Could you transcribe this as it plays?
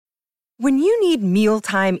When you need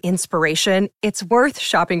mealtime inspiration, it's worth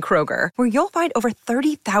shopping Kroger, where you'll find over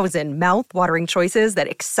 30,000 mouth-watering choices that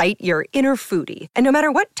excite your inner foodie. And no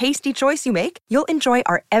matter what tasty choice you make, you'll enjoy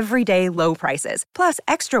our everyday low prices, plus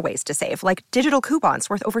extra ways to save, like digital coupons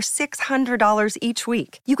worth over $600 each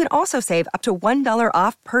week. You can also save up to $1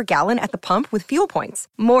 off per gallon at the pump with fuel points.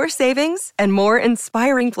 More savings and more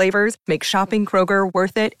inspiring flavors make shopping Kroger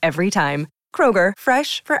worth it every time. Kroger,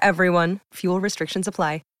 fresh for everyone. Fuel restrictions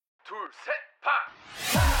apply.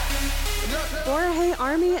 Hey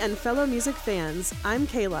Army and fellow music fans, I'm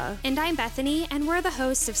Kayla. And I'm Bethany, and we're the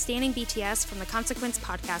hosts of Standing BTS from the Consequence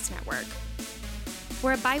Podcast Network.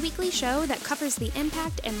 We're a bi-weekly show that covers the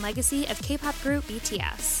impact and legacy of K-pop group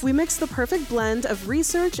BTS. We mix the perfect blend of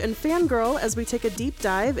research and fangirl as we take a deep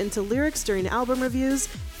dive into lyrics during album reviews,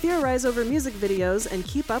 theorize over music videos, and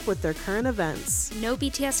keep up with their current events. No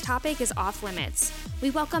BTS topic is off limits. We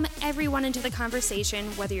welcome everyone into the conversation,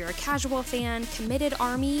 whether you're a casual fan, committed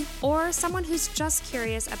ARMY, or someone who's just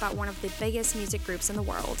curious about one of the biggest music groups in the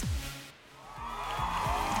world.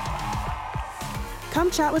 Come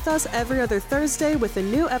chat with us every other Thursday with a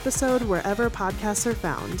new episode wherever podcasts are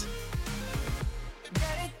found.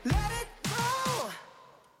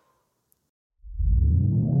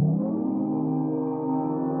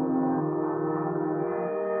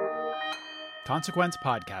 Consequence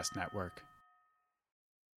Podcast Network.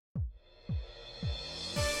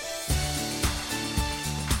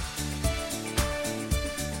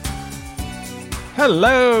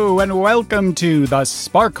 Hello and welcome to the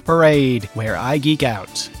Spark Parade, where I geek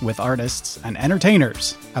out with artists and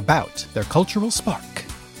entertainers about their cultural spark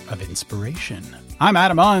of inspiration. I'm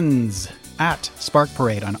Adam Unz at Spark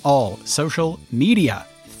Parade on all social media.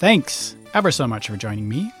 Thanks ever so much for joining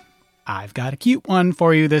me. I've got a cute one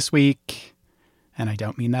for you this week. And I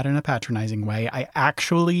don't mean that in a patronizing way. I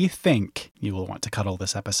actually think you will want to cuddle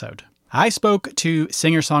this episode. I spoke to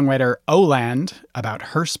singer-songwriter Oland about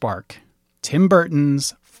her spark, Tim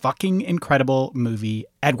Burton's fucking incredible movie,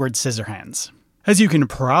 Edward Scissorhands. As you can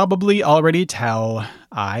probably already tell,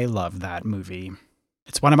 I love that movie.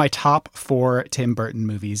 It's one of my top 4 Tim Burton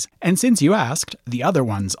movies. And since you asked, the other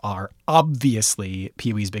ones are obviously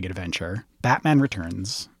Pee-wee's Big Adventure, Batman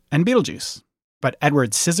Returns, and Beetlejuice. But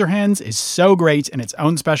Edward Scissorhands is so great in its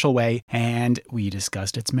own special way, and we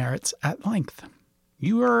discussed its merits at length.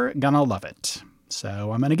 You are gonna love it.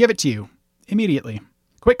 So I'm gonna give it to you immediately.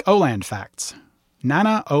 Quick Oland facts.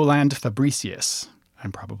 Nana Oland Fabricius,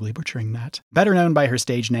 I'm probably butchering that, better known by her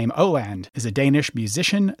stage name Oland, is a Danish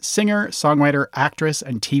musician, singer, songwriter, actress,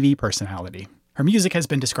 and TV personality. Her music has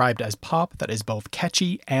been described as pop that is both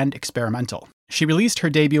catchy and experimental. She released her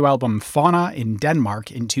debut album Fauna in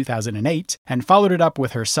Denmark in 2008 and followed it up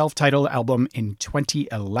with her self-titled album in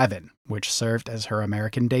 2011, which served as her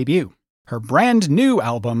American debut. Her brand new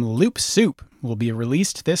album, Loop Soup, will be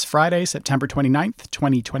released this Friday, September 29th,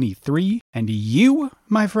 2023, and you,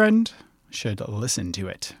 my friend, should listen to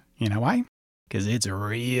it. You know why? Because it's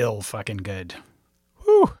real fucking good.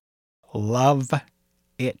 Whew. Love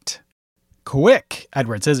it. Quick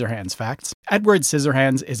Edward Scissorhands facts. Edward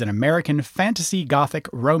Scissorhands is an American fantasy gothic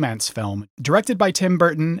romance film directed by Tim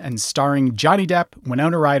Burton and starring Johnny Depp,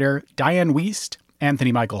 Winona Ryder, Diane Wiest,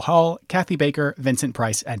 Anthony Michael Hall, Kathy Baker, Vincent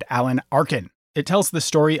Price, and Alan Arkin. It tells the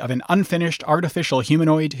story of an unfinished artificial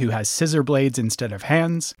humanoid who has scissor blades instead of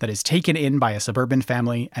hands that is taken in by a suburban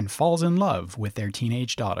family and falls in love with their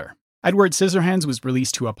teenage daughter. Edward Scissorhands was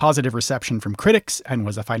released to a positive reception from critics and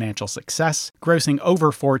was a financial success, grossing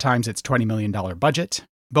over 4 times its $20 million budget.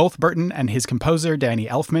 Both Burton and his composer, Danny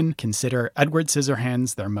Elfman, consider Edward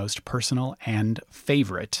Scissorhands their most personal and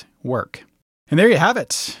favorite work. And there you have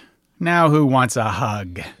it. Now who wants a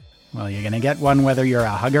hug? Well, you're gonna get one whether you're a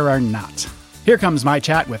hugger or not. Here comes my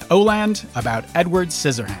chat with Oland about Edward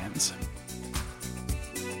Scissorhands.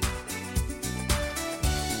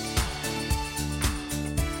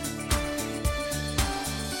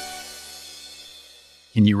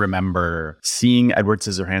 Can you remember seeing Edward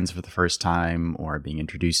Scissorhands for the first time or being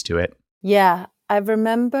introduced to it? Yeah, I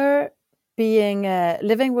remember being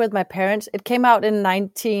living with my parents. It came out in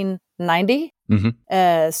 1990.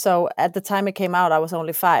 So at the time it came out, I was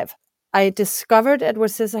only 5. I discovered Edward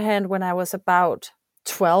Scissorhands when I was about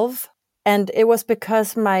 12. And it was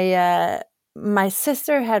because my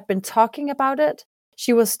sister had been talking about it.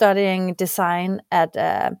 She was studying design at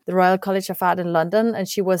the Royal College of Art in London, and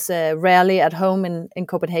she was rarely at home in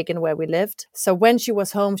Copenhagen where we lived. So when she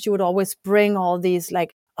was home, she would always bring all these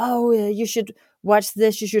like, oh, you should watch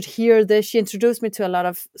this, you should hear this. She introduced me to a lot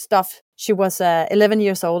of stuff. She was 11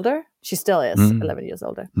 years older. She still is 11 years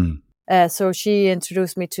older. So she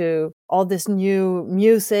introduced me to all this new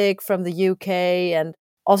music from the UK and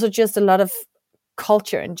also just a lot of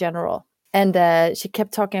culture in general. And she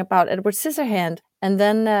kept talking about Edward Scissorhands. And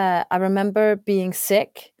then I remember being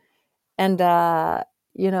sick. And,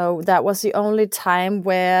 that was the only time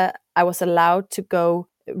where I was allowed to go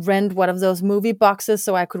rent one of those movie boxes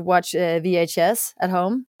so I could watch VHS at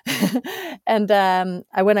home. And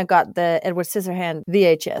I went and got the Edward Scissorhands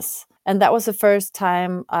VHS. And that was the first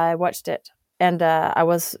time I watched it. And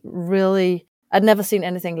I'd never seen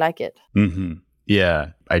anything like it. Mm-hmm.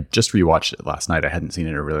 Yeah, I just rewatched it last night. I hadn't seen it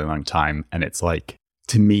in a really long time. And it's like,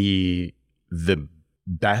 to me, the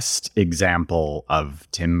best example of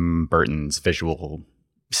Tim Burton's visual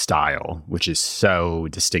style, which is so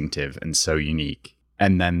distinctive and so unique.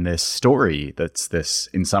 And then this story that's this,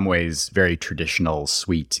 in some ways, very traditional,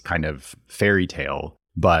 sweet kind of fairy tale,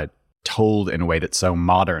 but told in a way that's so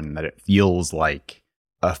modern that it feels like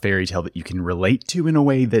a fairy tale that you can relate to in a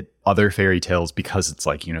way that other fairy tales, because it's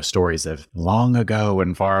like, stories of long ago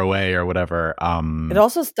and far away or whatever. It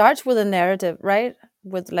also starts with a narrative, right?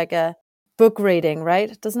 With like a book reading,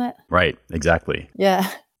 right? Doesn't it? Right, exactly. Yeah.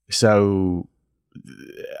 So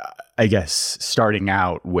I guess starting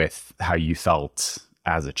out with how you felt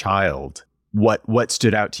as a child, what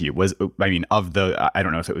stood out to you? I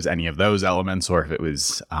don't know if it was any of those elements or if it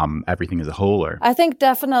was everything as a whole. Or I think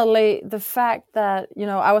definitely the fact that,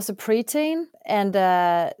 I was a preteen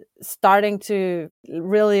and starting to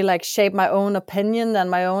really like shape my own opinion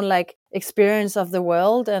and my own like experience of the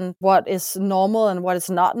world and what is normal and what is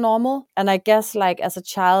not normal. And I guess like as a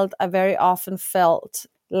child, I very often felt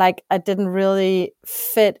like I didn't really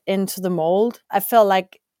fit into the mold. I felt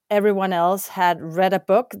like everyone else had read a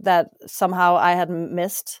book that somehow I had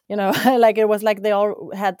missed, like it was like they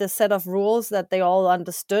all had this set of rules that they all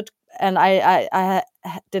understood. And I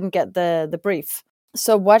didn't get the brief.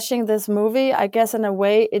 So watching this movie, I guess in a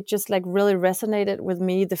way, it just like really resonated with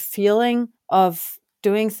me, the feeling of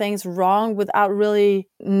doing things wrong without really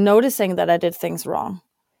noticing that I did things wrong.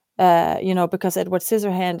 Because Edward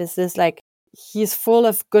Scissorhands is this like, he's full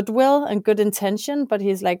of goodwill and good intention, but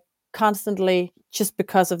he's like constantly, just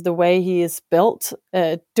because of the way he is built,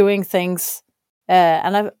 doing things.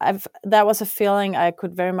 And that was a feeling I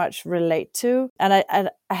could very much relate to. And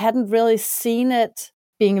I hadn't really seen it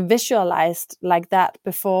being visualized like that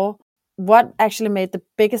before. What actually made the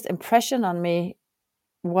biggest impression on me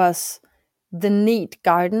was the neat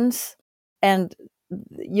gardens and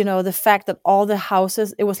the fact that all the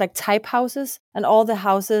houses, it was like type houses, and all the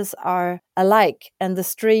houses are alike, and the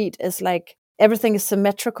street is like everything is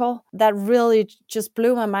symmetrical. That really just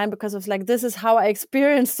blew my mind, because it was like, this is how I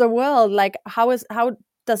experience the world. Like, how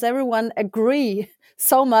does everyone agree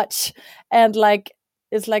so much? And like,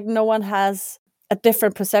 it's like no one has a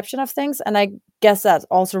different perception of things. And I guess that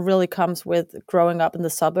also really comes with growing up in the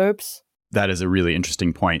suburbs. That is a really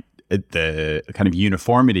interesting point. The kind of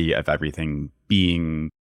uniformity of everything being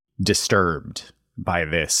disturbed by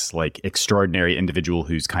this like extraordinary individual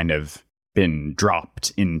who's kind of been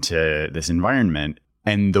dropped into this environment,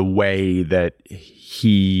 and the way that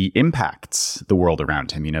he impacts the world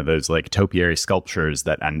around him. Those like topiary sculptures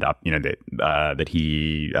that end up, that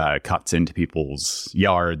he cuts into people's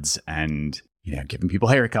yards and, giving people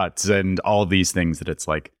haircuts and all of these things, that it's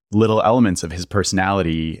like little elements of his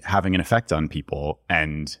personality having an effect on people.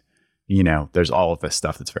 And, there's all of this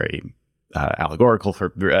stuff that's very allegorical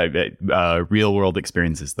for real world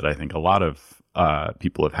experiences that I think a lot of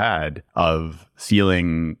people have had, of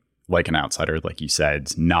feeling like an outsider, like you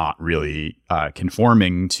said, not really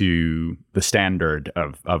conforming to the standard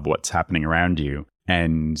of what's happening around you,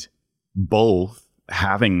 and both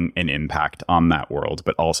having an impact on that world,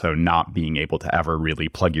 but also not being able to ever really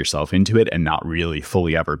plug yourself into it and not really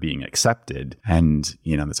fully ever being accepted. And,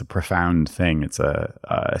 that's a profound thing. It's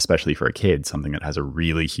especially for a kid, something that has a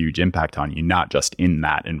really huge impact on you, not just in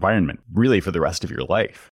that environment, really for the rest of your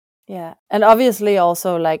life. Yeah. And obviously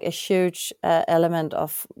also like a huge element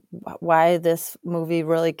of why this movie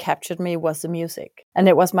really captured me was the music. And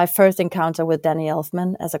it was my first encounter with Danny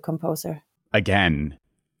Elfman as a composer. Again,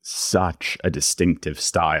 such a distinctive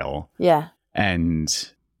style. Yeah.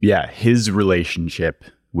 And yeah, his relationship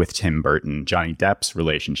with Tim Burton, Johnny Depp's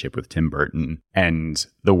relationship with Tim Burton, and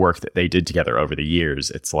the work that they did together over the years,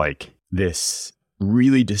 it's like this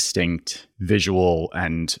really distinct visual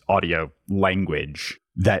and audio language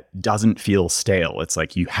that doesn't feel stale. It's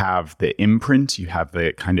like you have the imprint, you have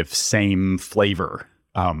the kind of same flavor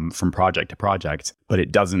from project to project, but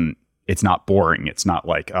it's not boring. It's not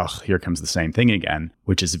like, oh, here comes the same thing again,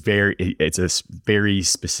 which is it's a very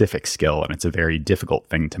specific skill, and it's a very difficult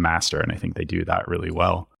thing to master. And I think they do that really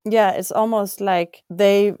well. Yeah, it's almost like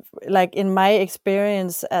they, like in my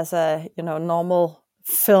experience as a, normal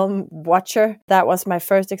film watcher. That was my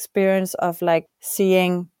first experience of like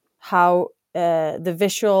seeing how the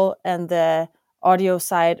visual and the audio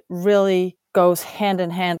side really goes hand in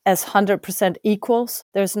hand as 100% equals.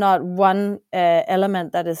 There's not one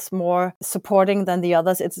element that is more supporting than the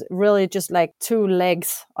others. It's really just like two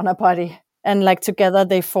legs on a body. And like together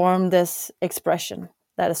they form this expression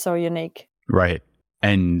that is so unique. Right.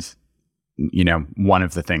 And, you know, one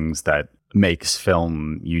of the things that makes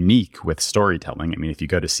film unique with storytelling, I mean, if you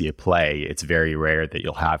go to see a play, it's very rare that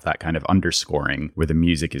you'll have that kind of underscoring where the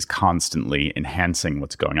music is constantly enhancing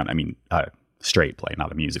what's going on. I mean, straight play,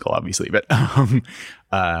 not a musical, obviously, but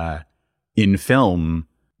in film,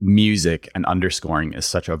 music and underscoring is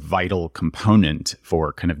such a vital component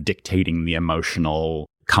for kind of dictating the emotional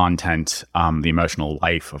content, the emotional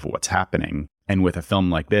life of what's happening. And with a film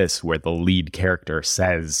like this, where the lead character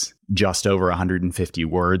says just over 150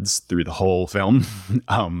 words through the whole film,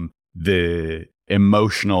 the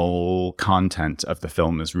emotional content of the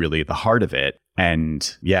film is really the heart of it.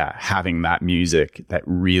 And yeah, having that music that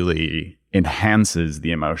really enhances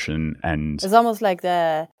the emotion. And it's almost like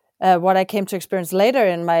the what I came to experience later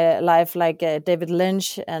in my life, like David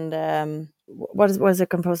Lynch and what is the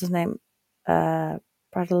composer's name?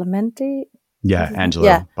 Badalamenti? Yeah,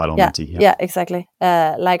 Angelo Badalamenti. Yeah, exactly.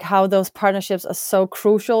 Like how those partnerships are so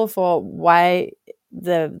crucial for why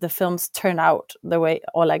the films turn out the way,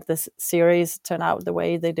 or like this series turn out the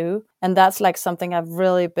way they do. And that's like something I've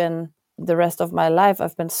really been, the rest of my life,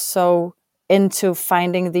 I've been so into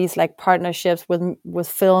finding these like partnerships with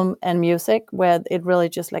film and music where it really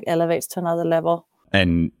just like elevates to another level.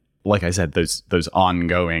 And like I said, those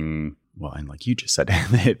ongoing, well, and like you just said,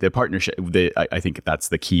 the partnership, I think that's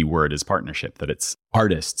the key word, is partnership, that it's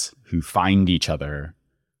artists who find each other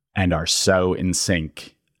and are so in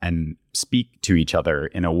sync and speak to each other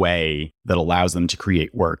in a way that allows them to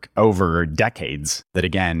create work over decades that,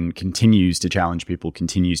 again, continues to challenge people,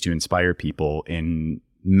 continues to inspire people in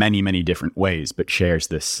many, many different ways, but shares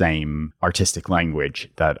this same artistic language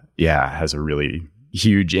that, has a really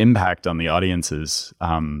huge impact on the audiences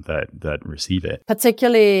that receive it.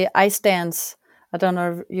 Particularly Ice Dance. I don't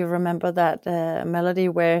know if you remember that melody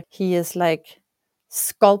where he is like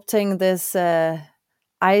sculpting this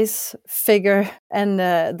ice figure, and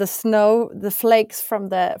the snow, the flakes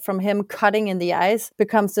from him cutting in the ice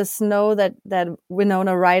becomes the snow that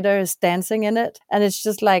Winona Ryder is dancing in it. And it's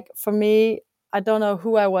just like, for me, I don't know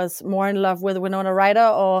who I was more in love with, Winona Ryder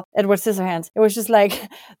or Edward Scissorhands. It was just like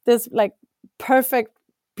this like perfect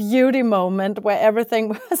beauty moment where everything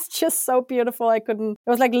was just so beautiful. It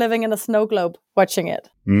was like living in a snow globe watching it.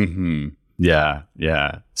 Mm-hmm. Yeah.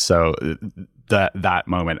 So that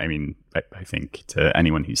moment, I mean, I think to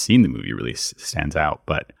anyone who's seen the movie really stands out,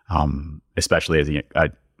 but especially as a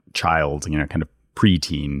child, kind of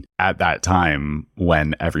preteen at that time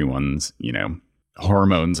when everyone's,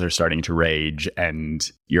 hormones are starting to rage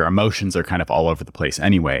and your emotions are kind of all over the place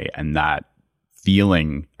anyway. And that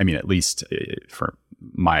feeling, I mean, at least for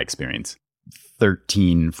my experience,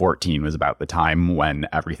 13, 14 was about the time when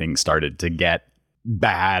everything started to get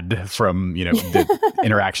bad from, the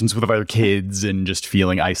interactions with other kids and just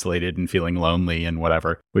feeling isolated and feeling lonely and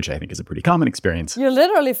whatever, which I think is a pretty common experience. You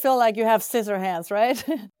literally feel like you have scissor hands, right?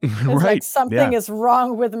 It's right. Like something is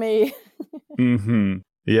wrong with me. Mm-hmm.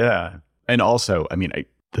 Yeah. And also, I mean,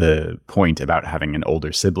 the point about having an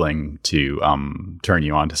older sibling to turn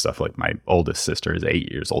you on to stuff, like my oldest sister is 8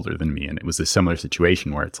 years older than me. And it was a similar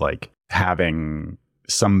situation where it's like having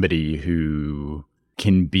somebody who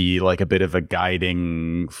can be like a bit of a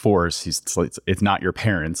guiding force. It's not your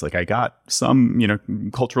parents. Like I got some,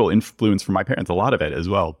 cultural influence from my parents, a lot of it as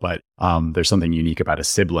well. But there's something unique about a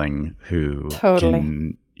sibling who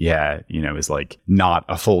can, is like not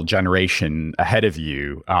a full generation ahead of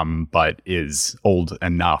you, but is older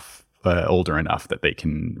enough that they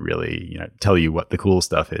can really, tell you what the cool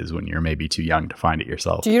stuff is when you're maybe too young to find it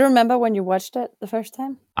yourself. Do you remember when you watched it the first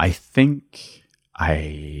time? I think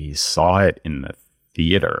I saw it in the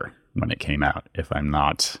theater when it came out. If I'm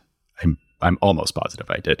not, I'm almost positive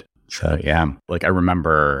I did. So yeah, like I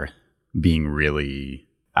remember being really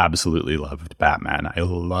absolutely loved Batman. I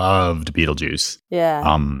loved Beetlejuice.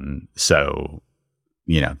 Yeah. So,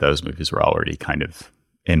 those movies were already kind of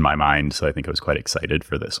in my mind. So I think I was quite excited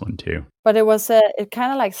for this one too. But it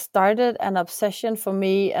kind of like started an obsession for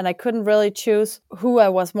me, and I couldn't really choose who I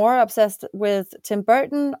was more obsessed with, Tim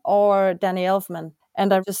Burton or Danny Elfman.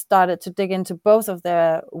 And I just started to dig into both of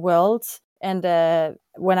their worlds. And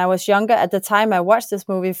when I was younger, at the time I watched this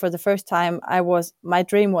movie for the first time, my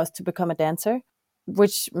dream was to become a dancer,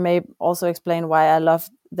 which may also explain why I love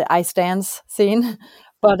the ice dance scene.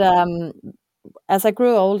 But as I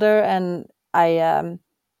grew older and I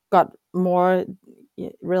got more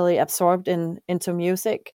really absorbed into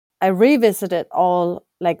music. I revisited all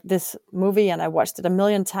like this movie and I watched it a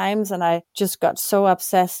million times, and I just got so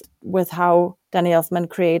obsessed with how Danny Elfman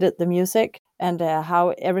created the music and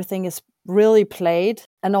how everything is really played,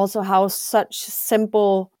 and also how such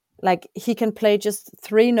simple, like he can play just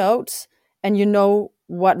 3 notes and you know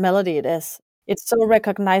what melody it is. It's so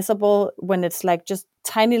recognizable when it's like just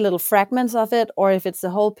tiny little fragments of it, or if it's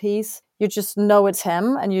the whole piece, you just know it's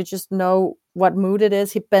him and you just know what mood it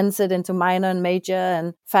is. He bends it into minor and major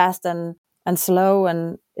and fast and slow.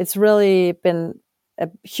 And it's really been a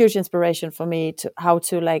huge inspiration for me to how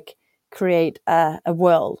to like create a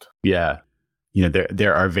world. Yeah.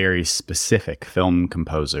 There are very specific film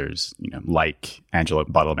composers, like Angelo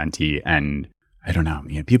Badalamenti and I don't know,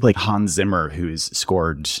 people like Hans Zimmer, who's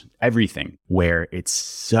scored everything, where it's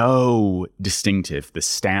so distinctive, the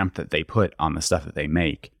stamp that they put on the stuff that they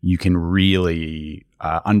make. You can really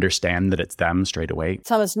understand that it's them straight away.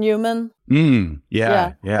 Thomas Newman.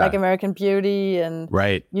 Yeah. Like American Beauty. And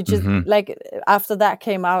right. You just, like, after that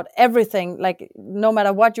came out, everything, like, no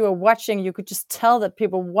matter what you were watching, you could just tell that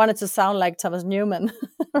people wanted to sound like Thomas Newman,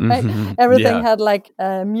 right? Everything had, like,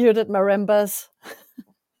 muted marimbas.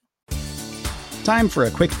 Time for a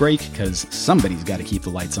quick break, because somebody's got to keep the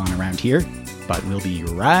lights on around here, but we'll be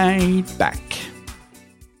right back.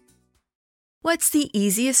 What's the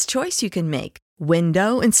easiest choice you can make?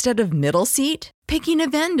 Window instead of middle seat? Picking a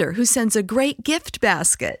vendor who sends a great gift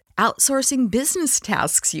basket? Outsourcing business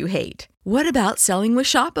tasks you hate? What about selling with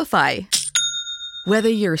Shopify? Whether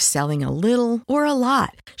you're selling a little or a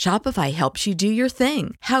lot, Shopify helps you do your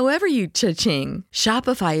thing, however you cha-ching.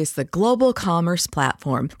 Shopify is the global commerce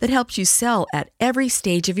platform that helps you sell at every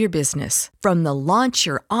stage of your business. From the launch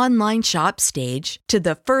your online shop stage to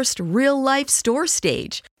the first real-life store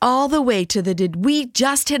stage, all the way to the did we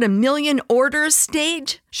just hit 1 million orders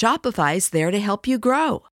stage. Shopify's there to help you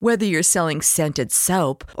grow. Whether you're selling scented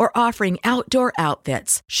soap or offering outdoor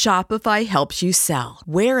outfits, Shopify helps you sell.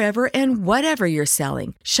 Wherever and whatever you're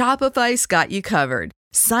selling, Shopify's got you covered.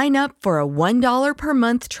 Sign up for a $1 per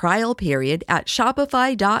month trial period at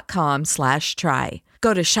shopify.com/try.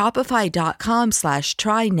 Go to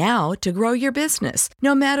shopify.com/try now to grow your business,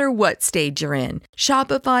 no matter what stage you're in.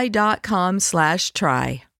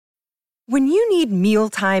 Shopify.com/try. When you need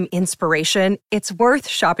mealtime inspiration, it's worth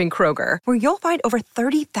shopping Kroger, where you'll find over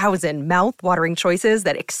 30,000 mouth-watering choices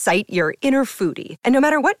that excite your inner foodie. And no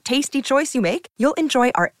matter what tasty choice you make, you'll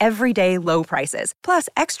enjoy our everyday low prices, plus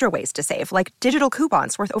extra ways to save, like digital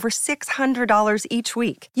coupons worth over $600 each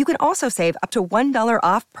week. You can also save up to $1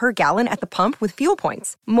 off per gallon at the pump with fuel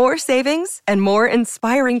points. More savings and more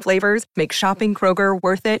inspiring flavors make shopping Kroger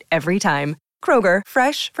worth it every time. Kroger,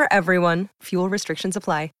 fresh for everyone. Fuel restrictions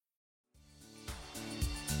apply.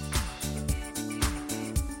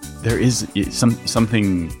 There is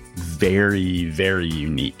something very, very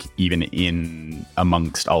unique, even in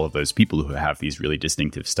amongst all of those people who have these really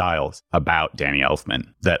distinctive styles, about Danny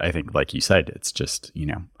Elfman, that I think, like you said, it's just,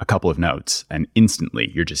 a couple of notes and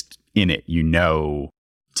instantly you're just in it. To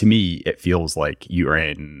me, it feels like you're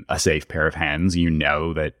in a safe pair of hands. You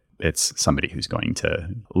know that it's somebody who's going to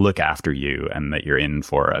look after you and that you're in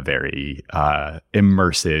for a very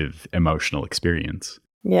immersive, emotional experience.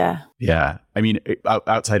 Yeah. Yeah. I mean,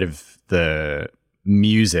 outside of the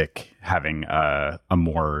music having a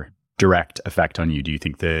more direct effect on you, do you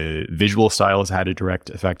think the visual style has had a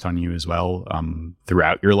direct effect on you as well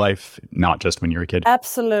throughout your life, not just when you were a kid?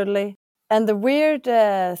 Absolutely. And the weird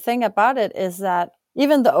thing about it is that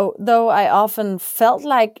even though I often felt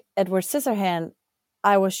like Edward Scissorhands,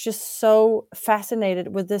 I was just so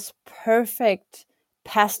fascinated with this perfect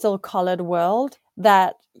pastel-colored world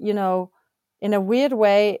that, in a weird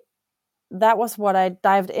way, that was what I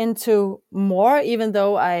dived into more, even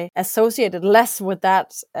though I associated less with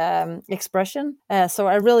that expression. So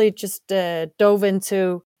I really just dove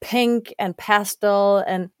into pink and pastel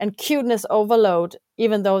and cuteness overload,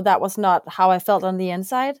 even though that was not how I felt on the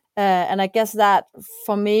inside. And I guess that,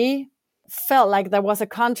 for me, felt like there was a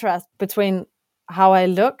contrast between how I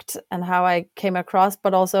looked and how I came across,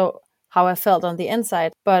 but also how I felt on the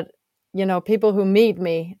inside. But, people who meet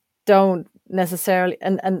me don't necessarily,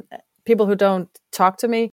 and people who don't talk to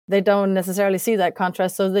me, they don't necessarily see that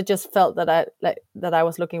contrast. So they just felt that I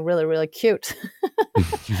was looking really, really cute.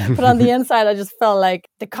 But on the inside, I just felt like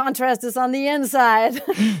the contrast is on the inside.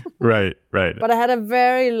 Right. But I had a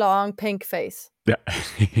very long pink face. Yeah.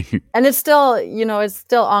 And it's still, it's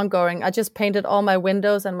still ongoing. I just painted all my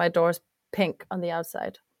windows and my doors pink on the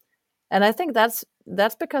outside. And I think that's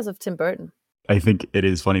because of Tim Burton. I think it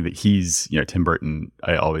is funny that he's, Tim Burton,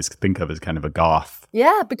 I always think of as kind of a goth.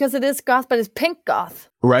 Yeah, because it is goth, but it's pink goth.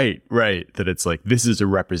 Right. That it's like, this is a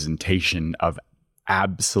representation of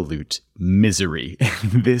absolute misery.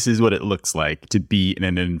 This is what it looks like to be in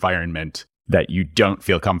an environment that you don't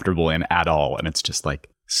feel comfortable in at all. And it's just like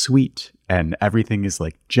sweet. And everything is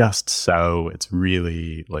like just so. It's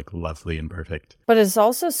really like lovely and perfect. But it's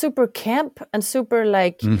also super camp and super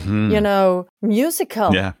like,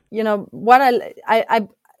 musical. Yeah. What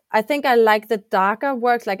I think I like the darker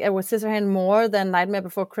works like Edward Scissorhands more than Nightmare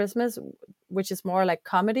Before Christmas, which is more like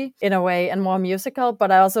comedy in a way and more musical.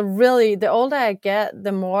 But I also really, the older I get,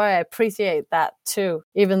 the more I appreciate that too,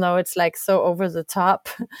 even though it's like so over the top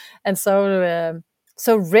and so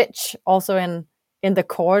rich also in the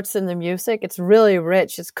chords and the music. It's really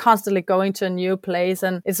rich. It's constantly going to a new place.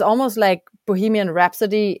 And it's almost like Bohemian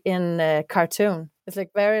Rhapsody in a cartoon. It's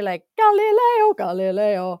like very like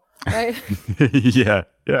Galileo, right?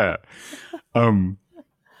 Yeah.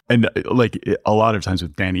 And like a lot of times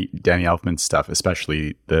with Danny Elfman's stuff,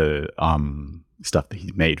 especially the stuff that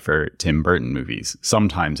he made for Tim Burton movies,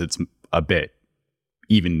 sometimes it's a bit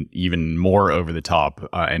even more over the top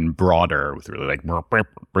and broader with really like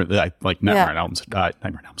Nightmare on Elm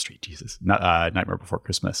Street, Jesus, Nightmare Before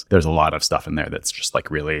Christmas. There's a lot of stuff in there that's just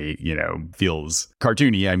like really, feels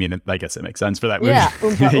cartoony. I mean, I guess it makes sense for that movie. Yeah,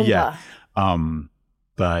 oompa. Yeah.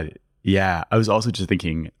 But yeah, I was also just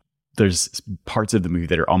thinking there's parts of the movie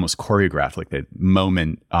that are almost choreographed, like the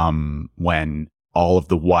moment when all of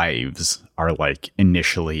the wives are like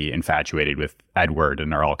initially infatuated with Edward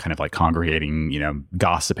and are all kind of like congregating,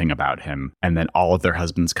 gossiping about him. And then all of their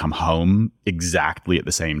husbands come home exactly at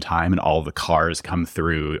the same time. And all the cars come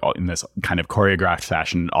through in this kind of choreographed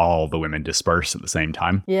fashion. All the women disperse at the same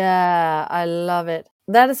time. Yeah, I love it.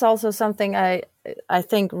 That is also something I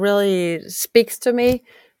think really speaks to me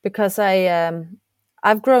because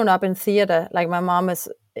I've grown up in theater. Like my mom is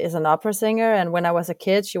an opera singer. And when I was a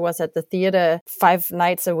kid, she was at the theater 5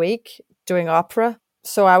 nights a week doing opera.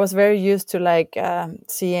 So I was very used to like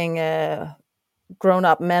seeing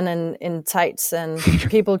grown-up men in tights and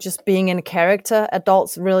people just being in character,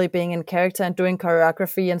 adults really being in character and doing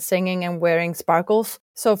choreography and singing and wearing sparkles.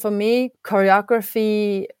 So for me,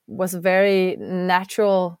 choreography was a very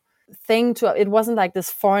natural thing it wasn't like this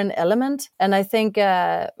foreign element. And I think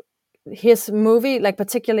his movie, like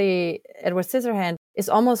particularly Edward Scissorhands, is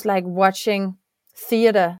almost like watching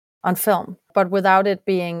theater on film, but without it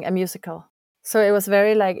being a musical. So it was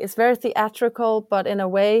it's very theatrical, but in a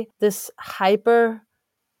way, this hyper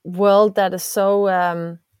world that is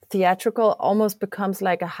so theatrical almost becomes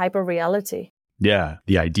like a hyper reality. Yeah,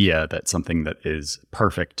 the idea that something that is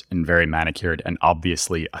perfect and very manicured and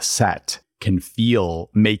obviously a set can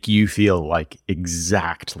make you feel like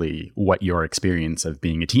exactly what your experience of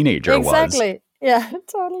being a teenager was. Exactly. Yeah,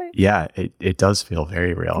 totally. Yeah, it does feel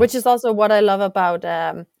very real. Which is also what I love about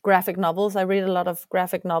graphic novels. I read a lot of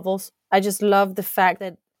graphic novels. I just love the fact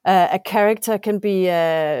that a character can be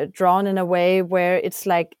drawn in a way where it's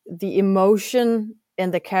like the emotion in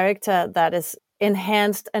the character that is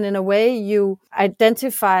enhanced, and in a way you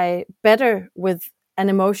identify better with an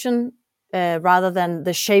emotion rather than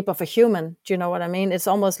the shape of a human. Do you know what I mean? It's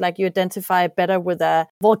almost like you identify better with a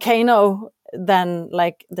volcano than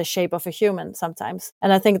like the shape of a human sometimes.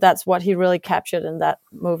 And I think that's what he really captured in that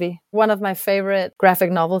movie. One of my favorite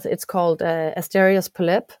graphic novels, it's called Asterios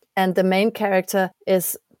Polyp. And the main character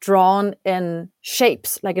is drawn in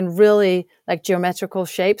shapes, like in really like geometrical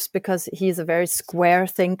shapes, because he's a very square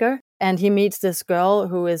thinker. And he meets this girl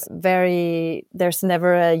who is there's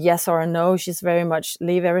never a yes or a no. She's very much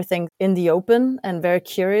leave everything in the open and very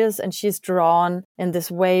curious. And she's drawn in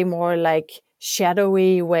this way more like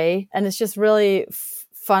shadowy way. And it's just really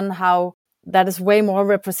fun how that is way more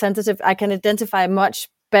representative. I can identify much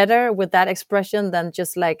better with that expression than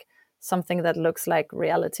just like something that looks like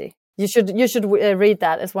reality. You should read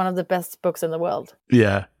that. It's one of the best books in the world.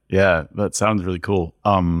 Yeah, that sounds really cool.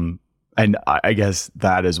 And I guess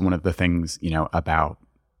that is one of the things, about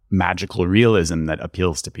magical realism that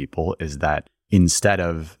appeals to people, is that instead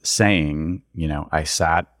of saying, I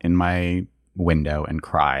sat in my window and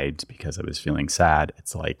cried because I was feeling sad,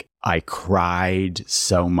 it's like I cried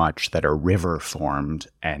so much that a river formed,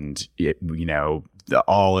 and it,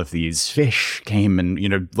 all of these fish came,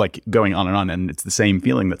 and like going on and on. And it's the same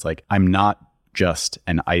feeling that's like, I'm not just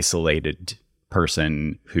an isolated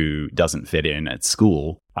person who doesn't fit in at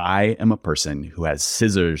school. I am a person who has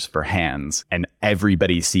scissors for hands, and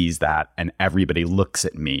everybody sees that, and everybody looks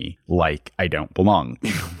at me like I don't belong.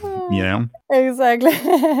 Exactly.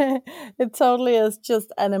 It totally is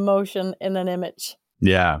just an emotion in an image.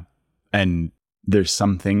 Yeah. And there's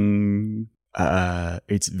something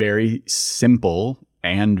it's very simple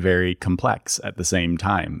and very complex at the same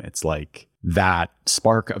time. It's like that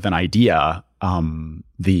spark of an idea. I'm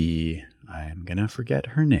going to forget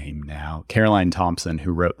her name now. Caroline Thompson,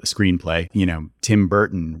 who wrote the screenplay. Tim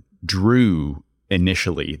Burton drew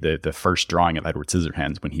initially the first drawing of Edward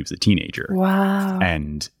Scissorhands when he was a teenager. Wow.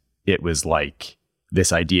 And it was like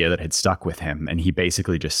this idea that had stuck with him. And he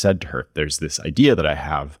basically just said to her, there's this idea that I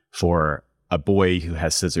have for a boy who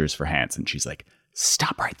has scissors for hands. And she's like,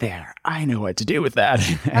 stop right there. I know what to do with that.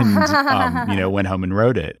 And, went home and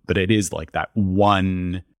wrote it. But it is like that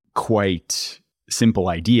one quite simple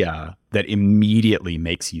idea that immediately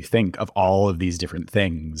makes you think of all of these different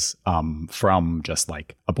things, from just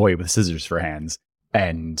like a boy with scissors for hands.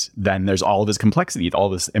 And then there's all of this complexity, all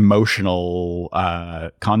this emotional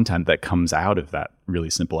content that comes out of that really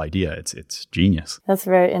simple idea. It's genius. That's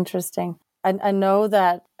very interesting. I know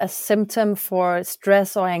that a symptom for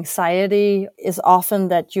stress or anxiety is often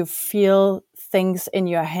that you feel things in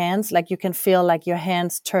your hands. Like you can feel like your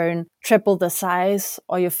hands turn triple the size,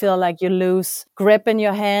 or you feel like you lose grip in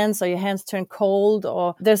your hands, or your hands turn cold,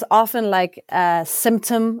 or there's often like a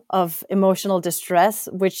symptom of emotional distress,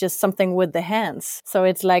 which is something with the hands. So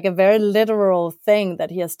it's like a very literal thing that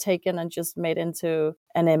he has taken and just made into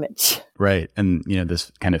an image. Right. And,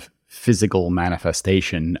 this kind of physical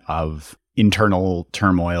manifestation of internal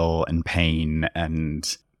turmoil and pain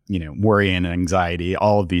and, worry and anxiety,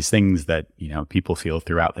 all of these things that, people feel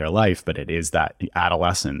throughout their life. But it is that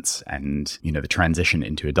adolescence and, the transition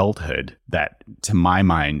into adulthood that, to my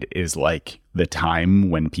mind, is like the time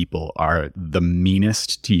when people are the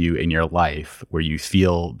meanest to you in your life, where you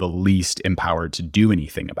feel the least empowered to do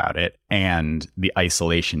anything about it. And the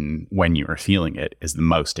isolation when you are feeling it is the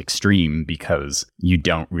most extreme, because you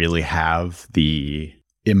don't really have the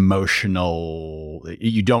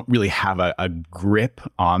you don't really have a grip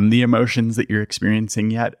on the emotions that you're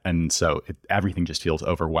experiencing yet. And so everything just feels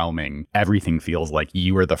overwhelming. Everything feels like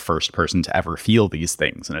you are the first person to ever feel these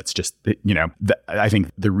things. And it's just, I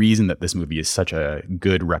think the reason that this movie is such a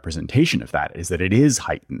good representation of that is that it is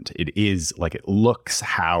heightened. It is like, it looks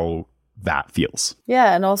how that feels.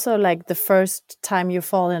 Yeah. And also like the first time you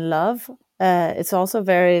fall in love, it's also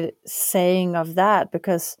very saying of that,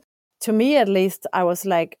 because to me, at least, I was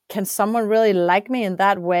like, can someone really like me in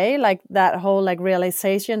that way? Like that whole like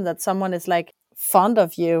realization that someone is like fond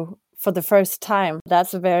of you for the first time.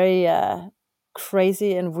 That's a very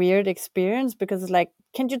crazy and weird experience, because it's like,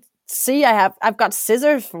 can you see I've got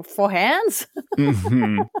scissors for hands?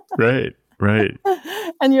 Mm-hmm. Right.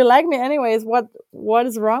 And you like me anyways. What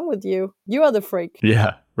is wrong with you? You are the freak.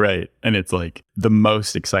 Yeah. Right. And it's like the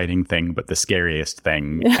most exciting thing, but the scariest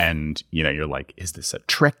thing. And, you're like, is this a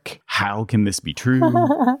trick? How can this be true?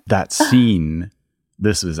 That scene,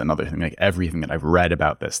 this is another thing, like everything that I've read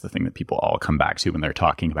about this, the thing that people all come back to when they're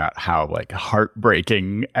talking about how like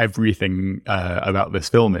heartbreaking everything about this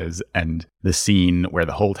film is. And the scene where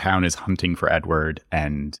the whole town is hunting for Edward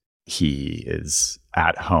and he is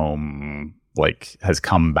at home, like has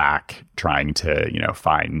come back trying to,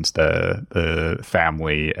 find the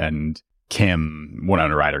family, and Kim,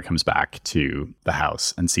 Winona Ryder, comes back to the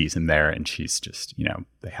house and sees him there, and she's just,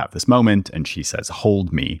 they have this moment and she says,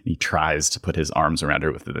 hold me. He tries to put his arms around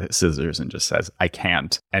her with the scissors and just says, I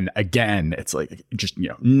can't. And again, it's like just,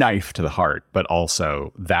 knife to the heart, but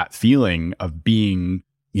also that feeling of being,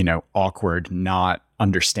 awkward, not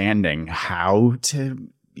understanding how to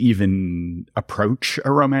even approach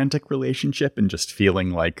a romantic relationship, and just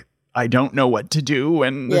feeling like I don't know what to do,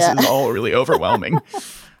 and this is all really overwhelming.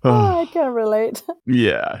 I can relate.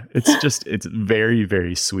 Yeah, it's very,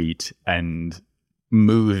 very sweet and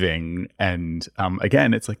moving, and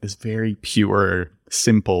again, it's like this very pure,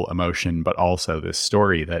 simple emotion, but also this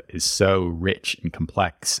story that is so rich and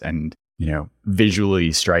complex and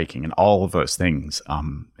visually striking, and all of those things.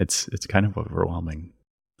 It's kind of overwhelming.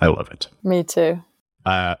 I love it. Me too.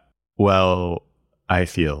 Well, I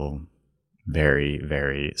feel very,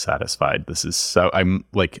 very satisfied. I'm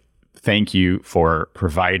like, thank you for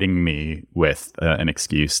providing me with an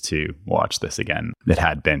excuse to watch this again. It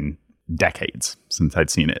had been decades since I'd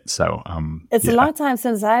seen it. So, it's a long time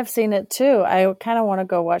since I've seen it too. I kind of want to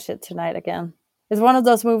go watch it tonight again. It's one of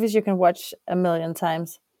those movies you can watch a million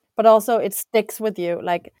times, but also it sticks with you.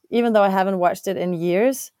 Like, even though I haven't watched it in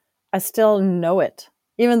years, I still know it.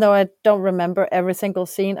 Even though I don't remember every single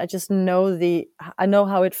scene, I just know I know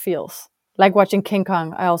how it feels. Like watching King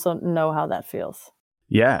Kong, I also know how that feels.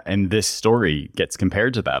 Yeah, and this story gets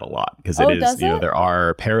compared to that a lot, because there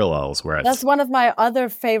are parallels where that's one of my other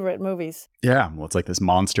favorite movies. Yeah, well, it's like this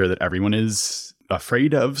monster that everyone is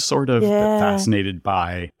afraid of, sort of, but fascinated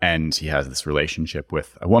by. And he has this relationship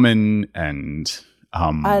with a woman, and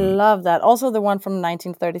I love that. Also, the one from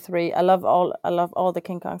 1933. I love all the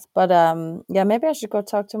King Kongs. But maybe I should go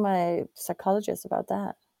talk to my psychologist about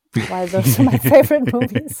that. Why those are my favorite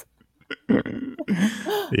movies.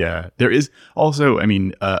 Yeah, there is also, I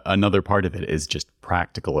mean, another part of it is just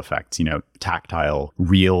practical effects, tactile,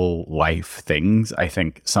 real life things. I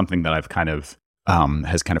think something that I've kind of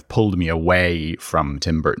has kind of pulled me away from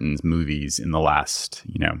Tim Burton's movies in the last,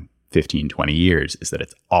 15, 20 years is that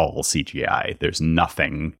it's all CGI. There's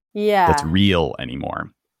nothing that's real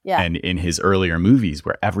anymore. Yeah. And in his earlier movies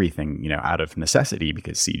where everything, out of necessity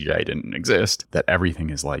because CGI didn't exist, that everything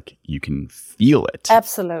is like, you can feel it.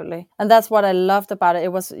 Absolutely. And that's what I loved about it.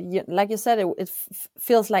 It was, like you said, it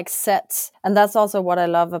feels like sets. And that's also what I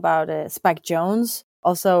love about Spike Jonze.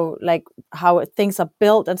 Also, like how things are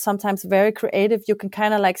built and sometimes very creative. You can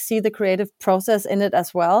kind of like see the creative process in it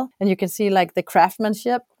as well. And you can see like the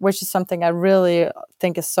craftsmanship, which is something I really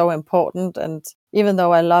think is so important. And even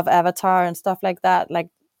though I love Avatar and stuff like that, like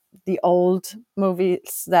the old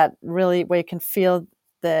movies that really, where you can feel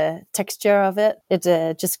the texture of it,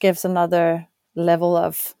 it just gives another level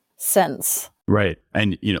of sense. Right.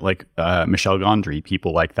 And, like Michel Gondry,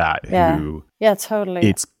 people like that who... Yeah, totally.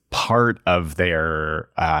 It's part of their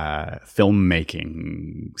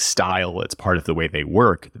filmmaking style. It's part of the way they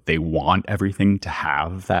work. They want everything to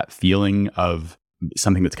have that feeling of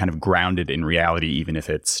something that's kind of grounded in reality, even if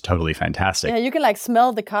it's totally fantastic. Yeah, you can like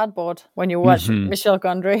smell the cardboard when you watch Michel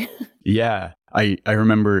Gondry. Yeah. I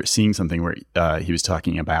remember seeing something where he was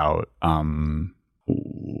talking about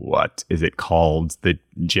what is it called? The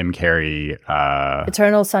Jim Carrey...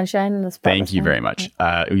 Eternal Sunshine in the Spotless Mind. Thank you very much.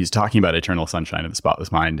 He was talking about Eternal Sunshine of the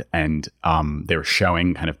Spotless Mind, and they were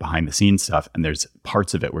showing kind of behind the scenes stuff, and there's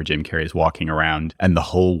parts of it where Jim Carrey is walking around and the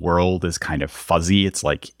whole world is kind of fuzzy. It's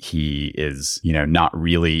like he is, not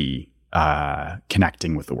really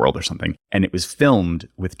connecting with the world or something. And it was filmed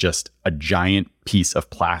with just a giant piece of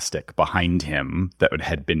plastic behind him that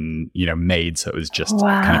had been, made so it was just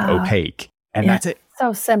kind of opaque. And that's it.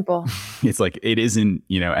 So simple. It's like, it isn't,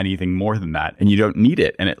 anything more than that. And you don't need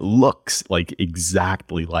it. And it looks like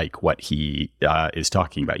exactly like what he is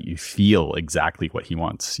talking about. You feel exactly what he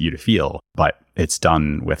wants you to feel. But it's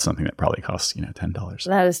done with something that probably costs, $10.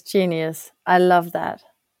 That is genius. I love that.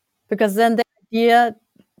 Because then the idea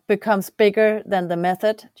becomes bigger than the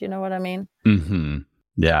method. Do you know what I mean? Mm-hmm.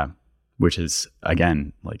 Yeah. Which is,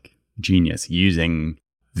 again, like genius. Using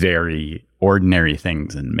very ordinary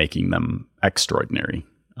things and making them extraordinary,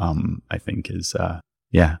 I think is,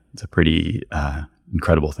 it's a pretty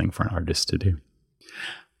incredible thing for an artist to do.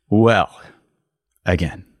 Well,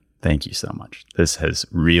 again, thank you so much. This has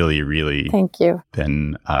really, really thank you.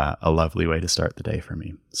 Been a lovely way to start the day for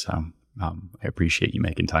me. So I appreciate you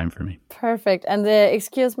making time for me. Perfect. And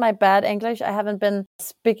excuse my bad English. I haven't been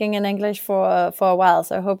speaking in English for a while,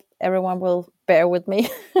 so I hope everyone will bear with me.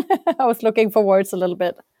 I was looking for words a little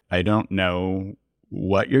bit. I don't know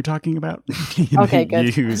what you're talking about. Okay,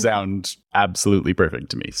 good. You sound absolutely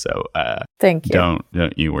perfect to me. So thank you. Don't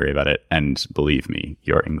you worry about it. And believe me,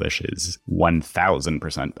 your English is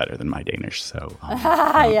 1,000% better than my Danish. So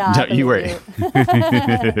don't you worry.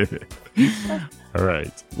 All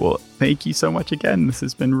right. Well, thank you so much again. This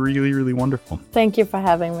has been really, really wonderful. Thank you for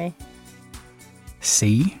having me.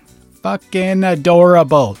 See? Fucking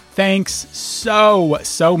adorable. Thanks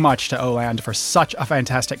so much to Oland for such a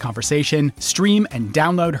fantastic conversation. Stream and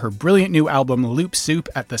download her brilliant new album Loop Soup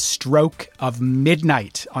at the stroke of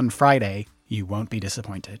midnight on Friday. You won't be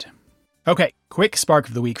disappointed. Okay, quick spark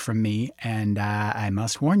of the week from me, and I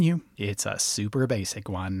must warn you, it's a super basic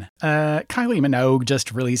one. Kylie Minogue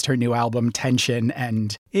just released her new album Tension,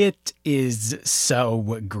 and it is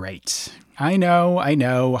so great. I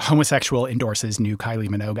know, homosexual endorses new Kylie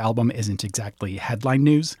Minogue album isn't exactly headline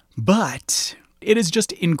news, but it is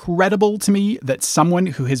just incredible to me that someone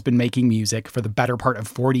who has been making music for the better part of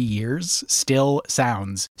 40 years still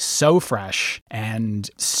sounds so fresh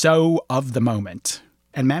and so of the moment,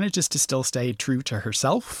 and manages to still stay true to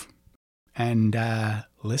herself. And,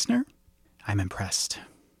 listener, I'm impressed.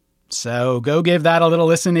 So go give that a little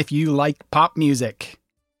listen if you like pop music.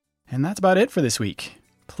 And that's about it for this week.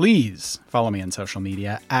 Please follow me on social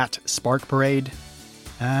media at Spark Parade.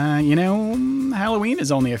 Halloween is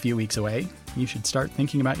only a few weeks away. You should start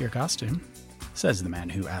thinking about your costume, says the man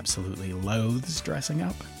who absolutely loathes dressing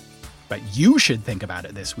up. But you should think about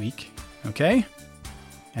it this week, okay?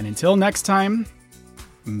 And until next time,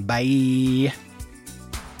 bye.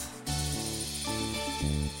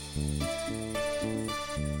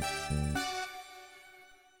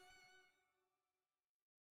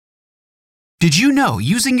 Did you know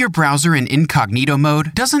using your browser in incognito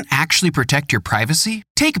mode doesn't actually protect your privacy?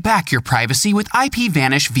 Take back your privacy with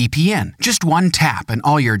IPVanish VPN. Just one tap and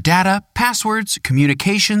all your data, passwords,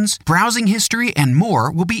 communications, browsing history, and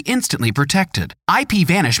more will be instantly protected.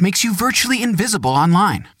 IPVanish makes you virtually invisible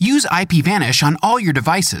online. Use IPVanish on all your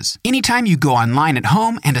devices, anytime you go online at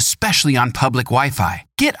home and especially on public Wi-Fi.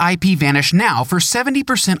 Get IPVanish now for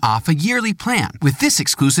 70% off a yearly plan with this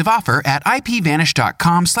exclusive offer at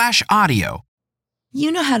ipvanish.com/audio.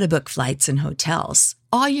 You know how to book flights and hotels.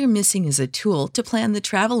 All you're missing is a tool to plan the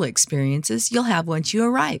travel experiences you'll have once you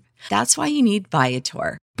arrive. That's why you need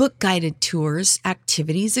Viator. Book guided tours,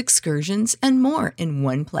 activities, excursions, and more in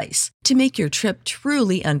one place to make your trip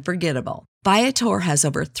truly unforgettable. Viator has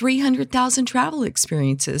over 300,000 travel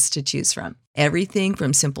experiences to choose from. Everything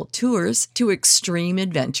from simple tours to extreme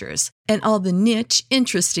adventures and all the niche,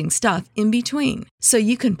 interesting stuff in between. So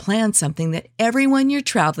you can plan something that everyone you're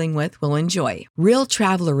traveling with will enjoy. Real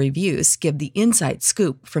traveler reviews give the inside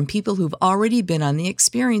scoop from people who've already been on the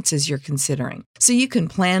experiences you're considering. So you can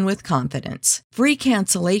plan with confidence. Free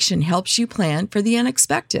cancellation helps you plan for the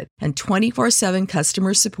unexpected. And 24/7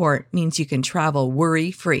 customer support means you can travel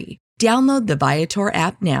worry-free. Download the Viator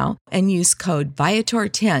app now and use code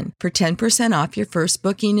Viator10 for 10% off your first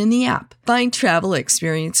booking in the app. Find travel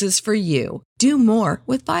experiences for you. Do more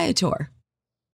with Viator.